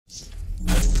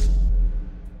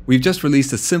We've just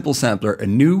released a Simple Sampler, a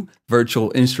new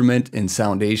virtual instrument in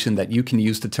Soundation that you can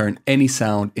use to turn any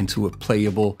sound into a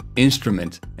playable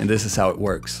instrument. And this is how it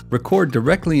works. Record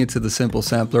directly into the Simple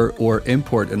Sampler or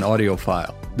import an audio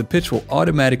file. The pitch will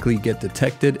automatically get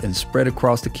detected and spread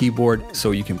across the keyboard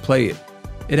so you can play it.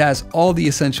 It has all the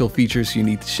essential features you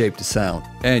need to shape the sound,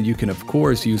 and you can of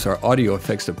course use our audio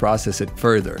effects to process it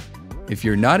further. If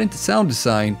you're not into sound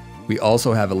design, we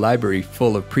also have a library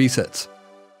full of presets.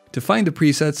 To find the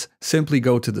presets, simply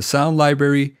go to the sound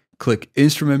library, click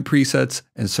Instrument Presets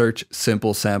and search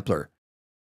Simple Sampler.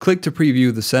 Click to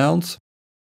preview the sounds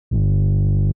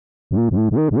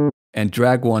and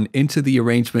drag one into the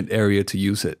arrangement area to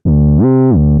use it.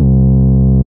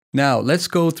 Now let's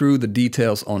go through the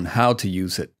details on how to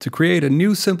use it. To create a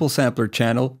new Simple Sampler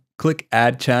channel, click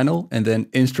Add Channel and then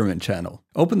Instrument Channel.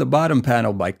 Open the bottom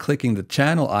panel by clicking the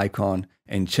channel icon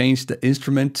and change the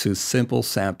instrument to Simple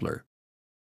Sampler.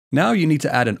 Now you need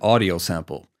to add an audio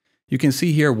sample. You can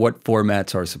see here what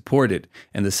formats are supported,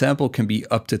 and the sample can be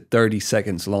up to 30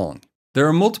 seconds long. There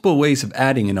are multiple ways of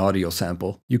adding an audio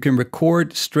sample. You can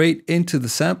record straight into the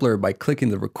sampler by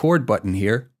clicking the record button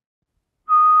here.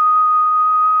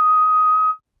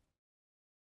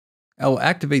 I will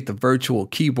activate the virtual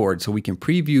keyboard so we can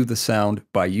preview the sound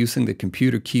by using the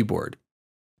computer keyboard.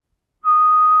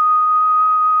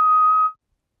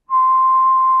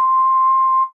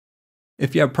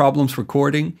 If you have problems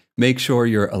recording, make sure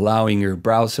you're allowing your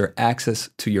browser access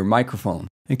to your microphone.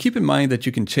 And keep in mind that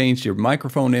you can change your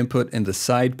microphone input in the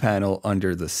side panel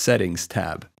under the Settings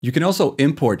tab. You can also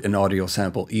import an audio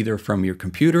sample either from your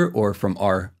computer or from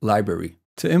our library.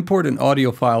 To import an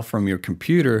audio file from your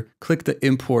computer, click the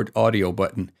Import Audio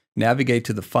button, navigate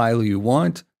to the file you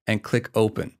want, and click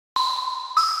Open.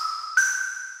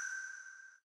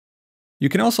 You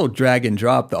can also drag and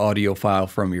drop the audio file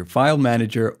from your file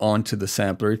manager onto the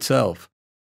sampler itself,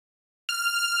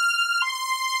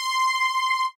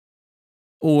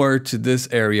 or to this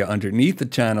area underneath the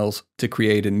channels to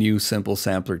create a new Simple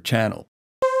Sampler channel.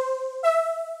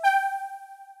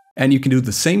 And you can do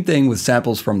the same thing with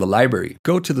samples from the library.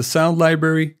 Go to the sound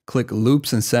library, click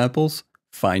Loops and Samples,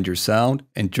 find your sound,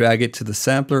 and drag it to the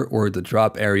sampler or the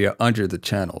drop area under the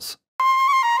channels.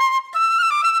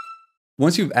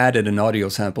 Once you've added an audio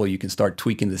sample, you can start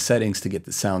tweaking the settings to get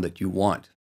the sound that you want.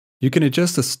 You can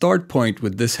adjust the start point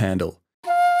with this handle.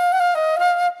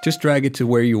 Just drag it to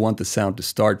where you want the sound to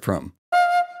start from.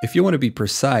 If you want to be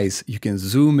precise, you can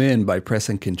zoom in by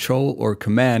pressing Ctrl or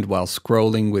Command while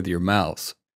scrolling with your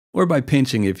mouse, or by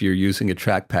pinching if you're using a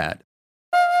trackpad.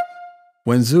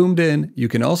 When zoomed in, you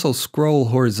can also scroll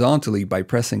horizontally by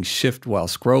pressing Shift while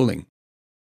scrolling.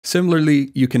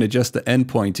 Similarly, you can adjust the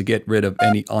endpoint to get rid of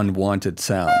any unwanted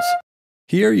sounds.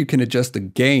 Here you can adjust the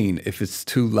gain if it's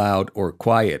too loud or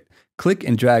quiet. Click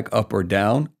and drag up or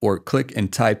down, or click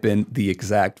and type in the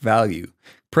exact value.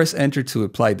 Press Enter to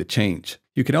apply the change.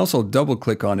 You can also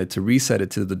double-click on it to reset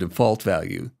it to the default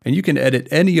value. And you can edit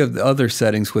any of the other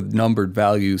settings with numbered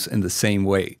values in the same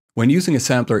way. When using a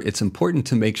sampler, it's important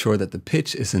to make sure that the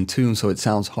pitch is in tune so it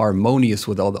sounds harmonious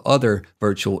with all the other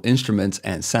virtual instruments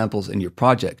and samples in your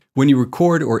project. When you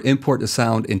record or import a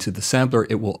sound into the sampler,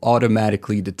 it will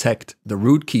automatically detect the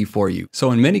root key for you.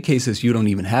 So in many cases, you don't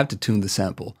even have to tune the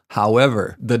sample.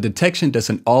 However, the detection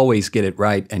doesn't always get it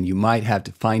right, and you might have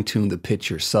to fine-tune the pitch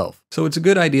yourself. So it's a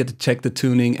good idea to check the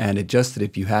tuning and adjust it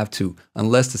if you have to.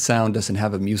 Unless the sound doesn't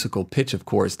have a musical pitch, of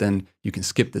course, then you can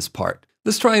skip this part.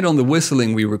 Let's try it on the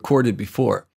whistling we recorded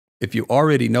before. If you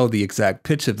already know the exact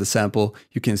pitch of the sample,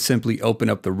 you can simply open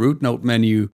up the root note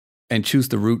menu and choose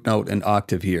the root note and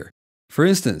octave here. For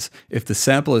instance, if the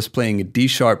sample is playing a D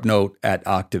sharp note at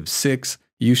octave 6,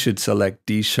 you should select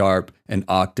D sharp and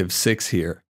octave 6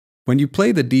 here. When you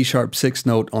play the D sharp 6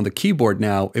 note on the keyboard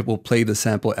now, it will play the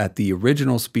sample at the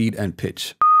original speed and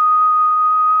pitch.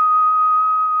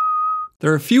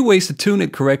 There are a few ways to tune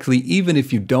it correctly even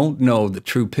if you don't know the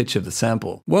true pitch of the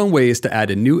sample. One way is to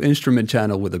add a new instrument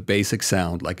channel with a basic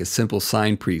sound like a simple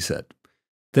sine preset.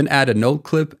 Then add a note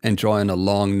clip and draw in a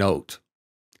long note.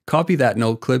 Copy that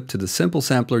note clip to the Simple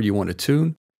Sampler you want to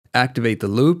tune, activate the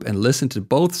loop and listen to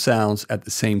both sounds at the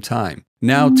same time.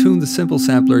 Now tune the Simple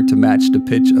Sampler to match the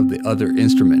pitch of the other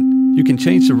instrument. You can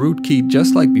change the root key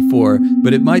just like before,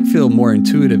 but it might feel more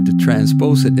intuitive to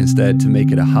transpose it instead to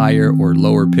make it a higher or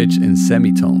lower pitch in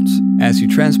semitones. As you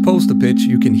transpose the pitch,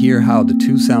 you can hear how the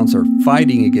two sounds are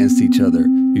fighting against each other.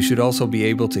 You should also be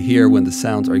able to hear when the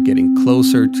sounds are getting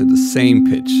closer to the same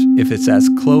pitch. If it's as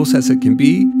close as it can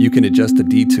be, you can adjust the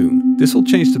detune. This will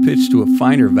change the pitch to a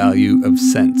finer value of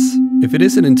cents. If it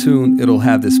isn't in tune, it'll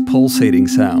have this pulsating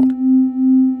sound.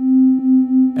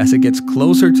 As it gets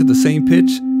closer to the same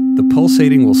pitch, the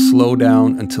pulsating will slow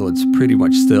down until it's pretty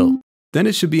much still. Then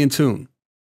it should be in tune.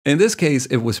 In this case,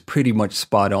 it was pretty much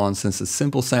spot on since the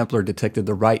simple sampler detected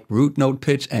the right root note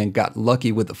pitch and got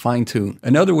lucky with the fine tune.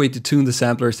 Another way to tune the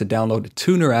sampler is to download the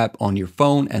tuner app on your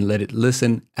phone and let it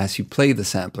listen as you play the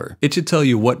sampler. It should tell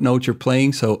you what note you're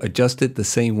playing, so adjust it the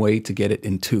same way to get it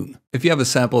in tune. If you have a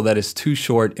sample that is too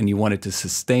short and you want it to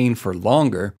sustain for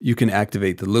longer, you can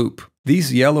activate the loop.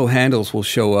 These yellow handles will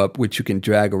show up, which you can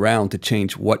drag around to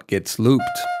change what gets looped.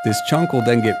 This chunk will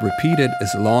then get repeated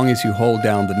as long as you hold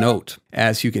down the note.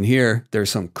 As you can hear, there's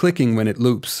some clicking when it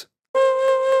loops.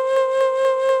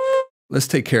 Let's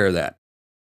take care of that.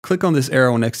 Click on this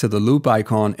arrow next to the loop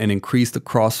icon and increase the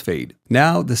crossfade.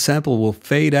 Now the sample will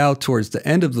fade out towards the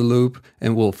end of the loop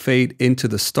and will fade into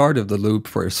the start of the loop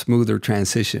for a smoother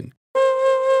transition.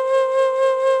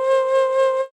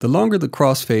 The longer the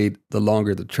crossfade, the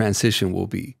longer the transition will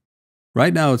be.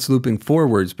 Right now it's looping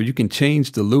forwards, but you can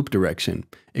change the loop direction.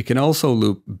 It can also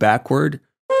loop backward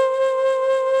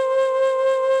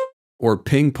or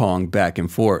ping pong back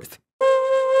and forth.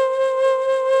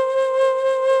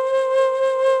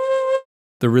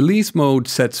 The release mode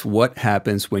sets what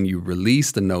happens when you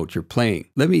release the note you're playing.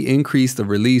 Let me increase the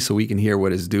release so we can hear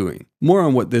what it's doing. More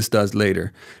on what this does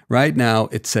later. Right now,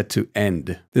 it's set to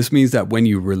end. This means that when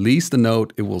you release the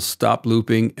note, it will stop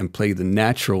looping and play the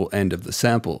natural end of the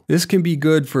sample. This can be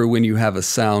good for when you have a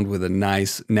sound with a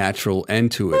nice natural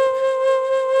end to it.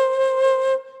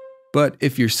 But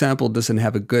if your sample doesn't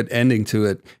have a good ending to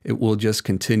it, it will just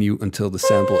continue until the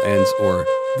sample ends or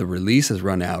the release has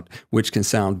run out, which can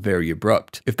sound very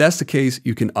abrupt. If that's the case,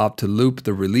 you can opt to loop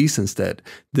the release instead.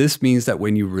 This means that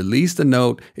when you release the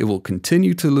note, it will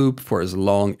continue to loop for as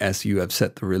long as you have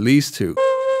set the release to.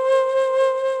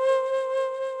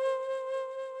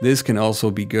 This can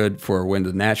also be good for when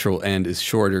the natural end is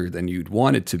shorter than you'd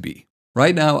want it to be.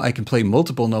 Right now, I can play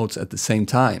multiple notes at the same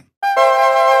time.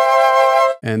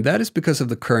 And that is because of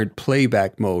the current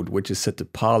playback mode, which is set to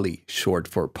poly, short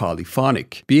for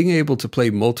polyphonic. Being able to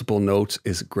play multiple notes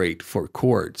is great for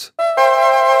chords.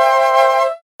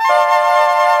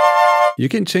 You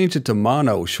can change it to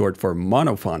mono, short for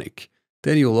monophonic.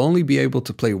 Then you'll only be able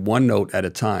to play one note at a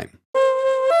time.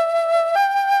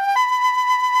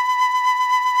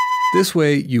 This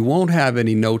way, you won't have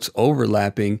any notes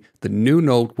overlapping. The new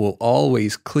note will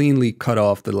always cleanly cut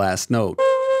off the last note.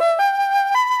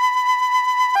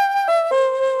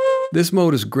 This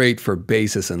mode is great for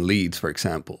basses and leads, for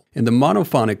example. In the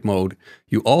monophonic mode,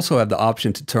 you also have the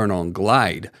option to turn on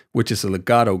glide, which is a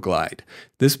legato glide.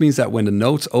 This means that when the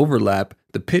notes overlap,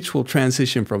 the pitch will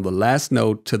transition from the last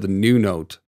note to the new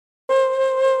note.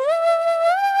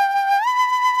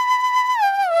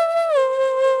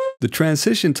 The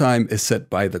transition time is set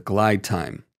by the glide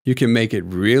time. You can make it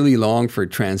really long for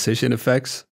transition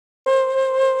effects.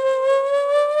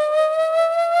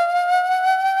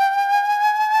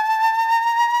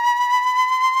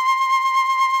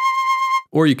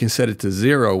 Or you can set it to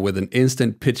 0 with an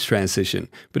instant pitch transition,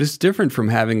 but it's different from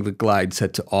having the glide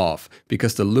set to off,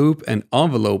 because the loop and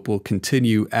envelope will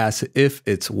continue as if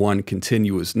it's one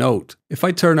continuous note. If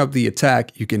I turn up the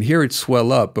attack, you can hear it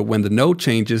swell up, but when the note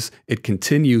changes, it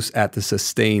continues at the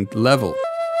sustained level.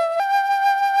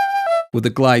 With the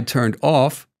glide turned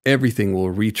off, everything will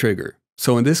re-trigger.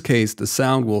 So in this case, the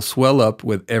sound will swell up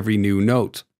with every new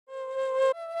note.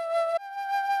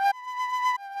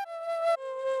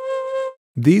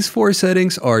 These four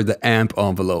settings are the amp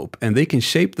envelope, and they can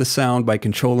shape the sound by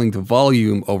controlling the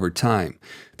volume over time.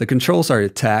 The controls are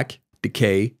attack,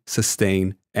 decay,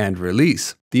 sustain, and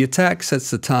release. The attack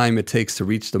sets the time it takes to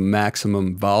reach the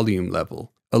maximum volume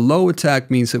level. A low attack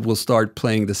means it will start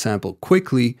playing the sample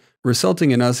quickly,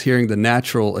 resulting in us hearing the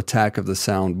natural attack of the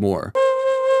sound more.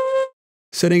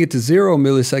 Setting it to 0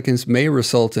 milliseconds may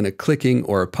result in a clicking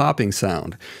or a popping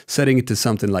sound. Setting it to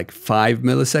something like 5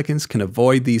 milliseconds can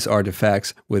avoid these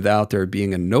artifacts without there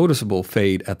being a noticeable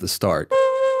fade at the start.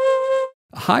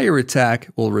 A higher attack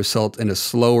will result in a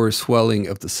slower swelling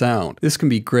of the sound. This can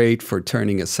be great for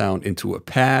turning a sound into a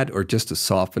pad or just to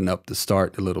soften up the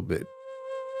start a little bit.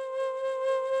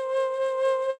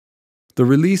 The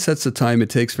release sets the time it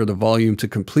takes for the volume to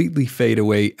completely fade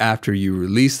away after you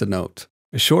release the note.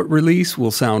 A short release will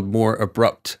sound more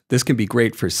abrupt. This can be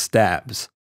great for stabs.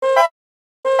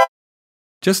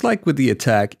 Just like with the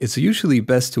attack, it's usually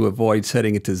best to avoid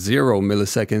setting it to 0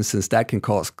 milliseconds since that can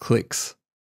cause clicks.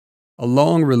 A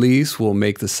long release will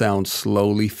make the sound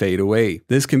slowly fade away.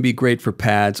 This can be great for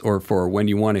pads or for when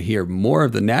you want to hear more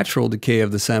of the natural decay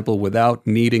of the sample without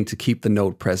needing to keep the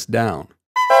note pressed down.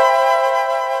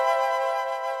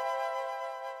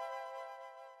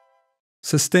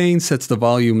 Sustain sets the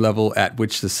volume level at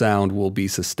which the sound will be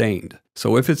sustained.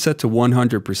 So if it's set to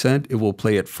 100%, it will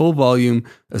play at full volume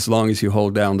as long as you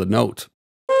hold down the note.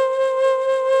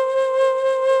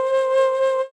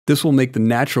 This will make the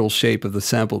natural shape of the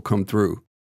sample come through.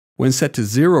 When set to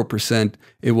 0%,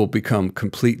 it will become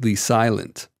completely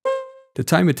silent. The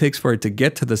time it takes for it to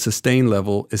get to the sustain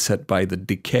level is set by the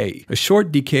decay. A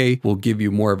short decay will give you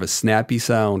more of a snappy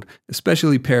sound,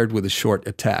 especially paired with a short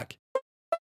attack.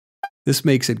 This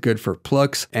makes it good for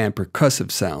plucks and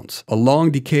percussive sounds. A long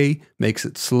decay makes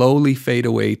it slowly fade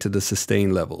away to the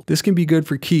sustain level. This can be good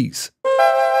for keys.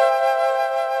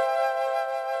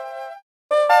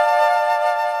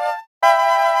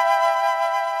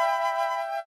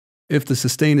 If the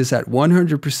sustain is at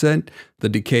 100%, the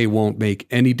decay won't make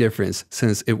any difference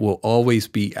since it will always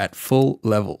be at full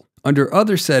level. Under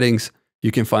other settings,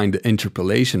 you can find the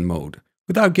interpolation mode.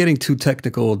 Without getting too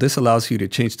technical, this allows you to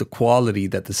change the quality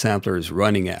that the sampler is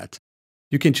running at.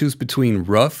 You can choose between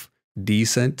rough,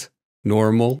 decent,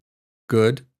 normal,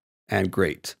 good, and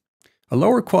great. A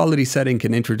lower quality setting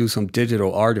can introduce some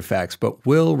digital artifacts, but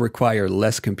will require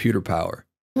less computer power.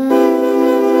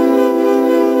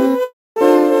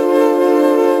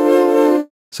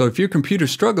 So if your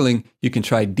computer's struggling, you can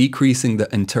try decreasing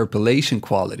the interpolation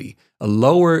quality. A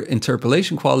lower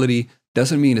interpolation quality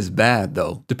doesn't mean it's bad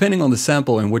though. Depending on the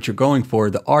sample and what you're going for,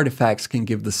 the artifacts can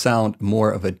give the sound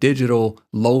more of a digital,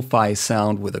 lo-fi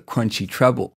sound with a crunchy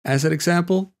treble. As an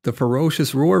example, the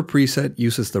Ferocious Roar preset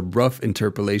uses the rough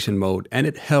interpolation mode and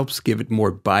it helps give it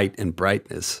more bite and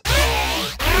brightness.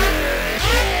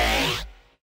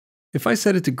 If I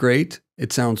set it to great,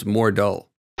 it sounds more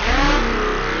dull.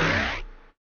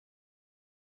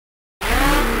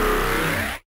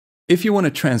 If you want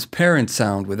a transparent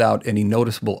sound without any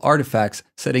noticeable artifacts,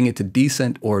 setting it to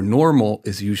decent or normal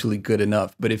is usually good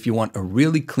enough. But if you want a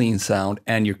really clean sound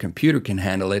and your computer can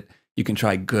handle it, you can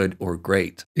try good or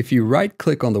great. If you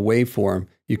right-click on the waveform,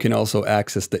 you can also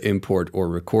access the import or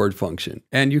record function.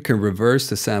 And you can reverse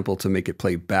the sample to make it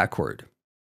play backward.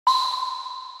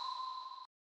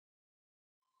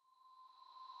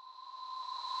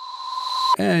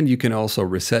 And you can also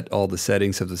reset all the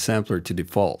settings of the sampler to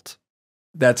default.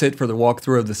 That's it for the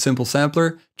walkthrough of the simple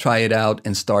sampler. Try it out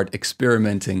and start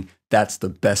experimenting. That's the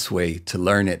best way to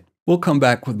learn it. We'll come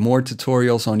back with more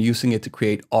tutorials on using it to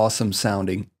create awesome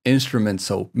sounding instruments,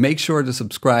 so make sure to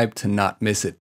subscribe to not miss it.